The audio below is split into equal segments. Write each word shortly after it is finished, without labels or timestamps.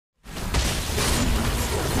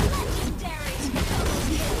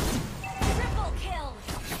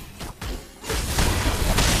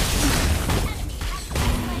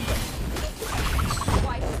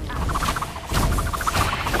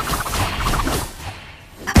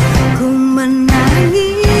Ku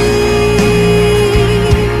menangis,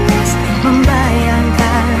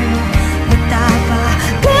 membayangkan betapa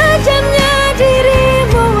kejamnya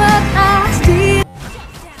dirimu atas diri.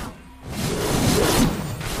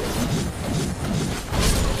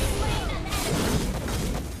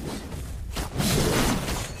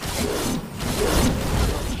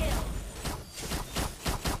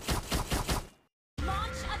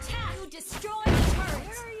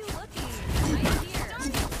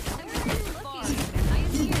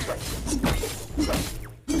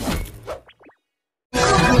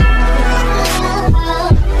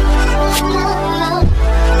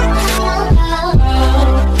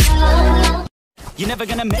 You're never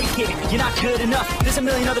gonna make it, you're not good enough. There's a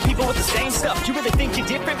million other people with the same stuff. You really think you're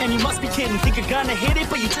different? Man, you must be kidding. Think you're gonna hit it,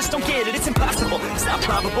 but you just don't get it. It's impossible, it's not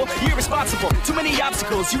probable, you're irresponsible. Too many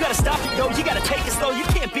obstacles, you gotta stop it, yo. You gotta take it slow, you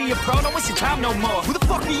can't be a pro. Don't waste your time no more. Who the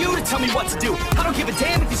fuck are you to tell me what to do? I don't give a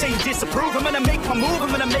damn if you say you disapprove. I'm gonna make my move,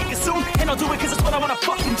 I'm gonna make it soon. And I'll do it cause it's what I wanna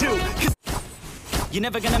fucking do. Cause you're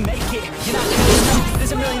never gonna make it, you're not good enough.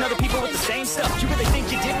 There's a million other people with the same stuff. You really think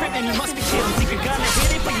you're different? Man, you must be kidding. Think you're gonna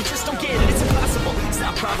hit it, but you just don't get it. It's impossible, it's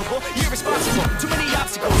not probable, you're irresponsible. Too many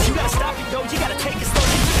obstacles, you gotta stop it, yo. You gotta take it slow,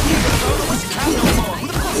 you can't go, don't waste your time no more. Who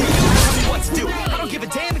the fuck are you to tell me what to do? I don't give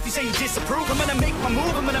a damn if you say you disapprove. I'm gonna make my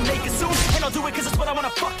move, I'm gonna make it soon. And I'll do it cause it's what I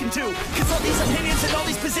wanna fucking do. Cause all these opinions and all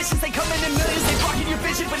these positions, they come in millions. They blocking your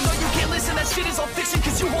vision, but no, you can't listen. That shit is all fiction,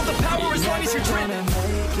 cause you hold the power as long as you're dreaming.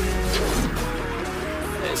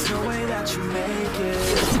 There's no way that you make it.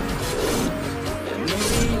 And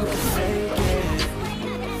maybe you can fake it,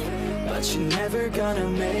 but you're never gonna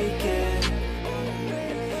make it.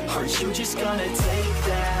 Aren't you just gonna take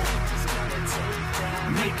that?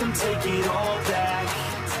 Make them take it all back.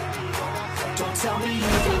 Don't tell me you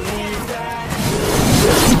believe that.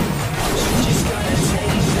 Aren't you just gonna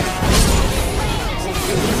take that?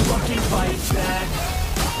 Hopefully you fucking fight back.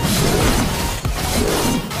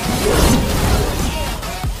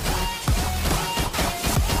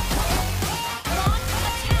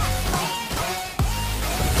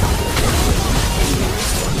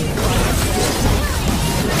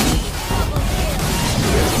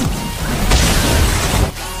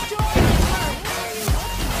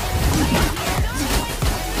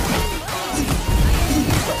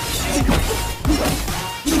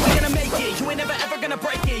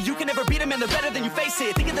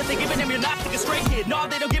 Thinking that they giving them, you're not thinking straight, kid. No,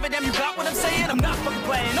 they don't give a damn, you got what I'm saying? I'm not fucking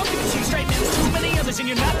playing, I'll give it to you straight, man. There's too many others and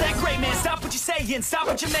you're not that great, man. Stop what you're saying, stop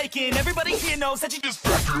what you're making. Everybody here knows that you just I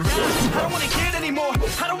don't wanna hear it anymore,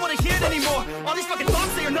 I don't wanna hear it anymore. All these fucking thoughts,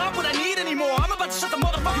 they are not what I need anymore. I'm about to shut the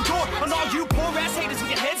motherfucking door on all you poor ass haters with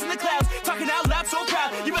your heads in the clouds, talking out loud so proud.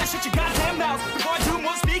 You better shut your goddamn mouth before I do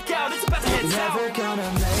more speak out. It's about to head south. Never gonna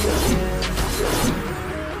make it.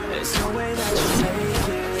 There's no way that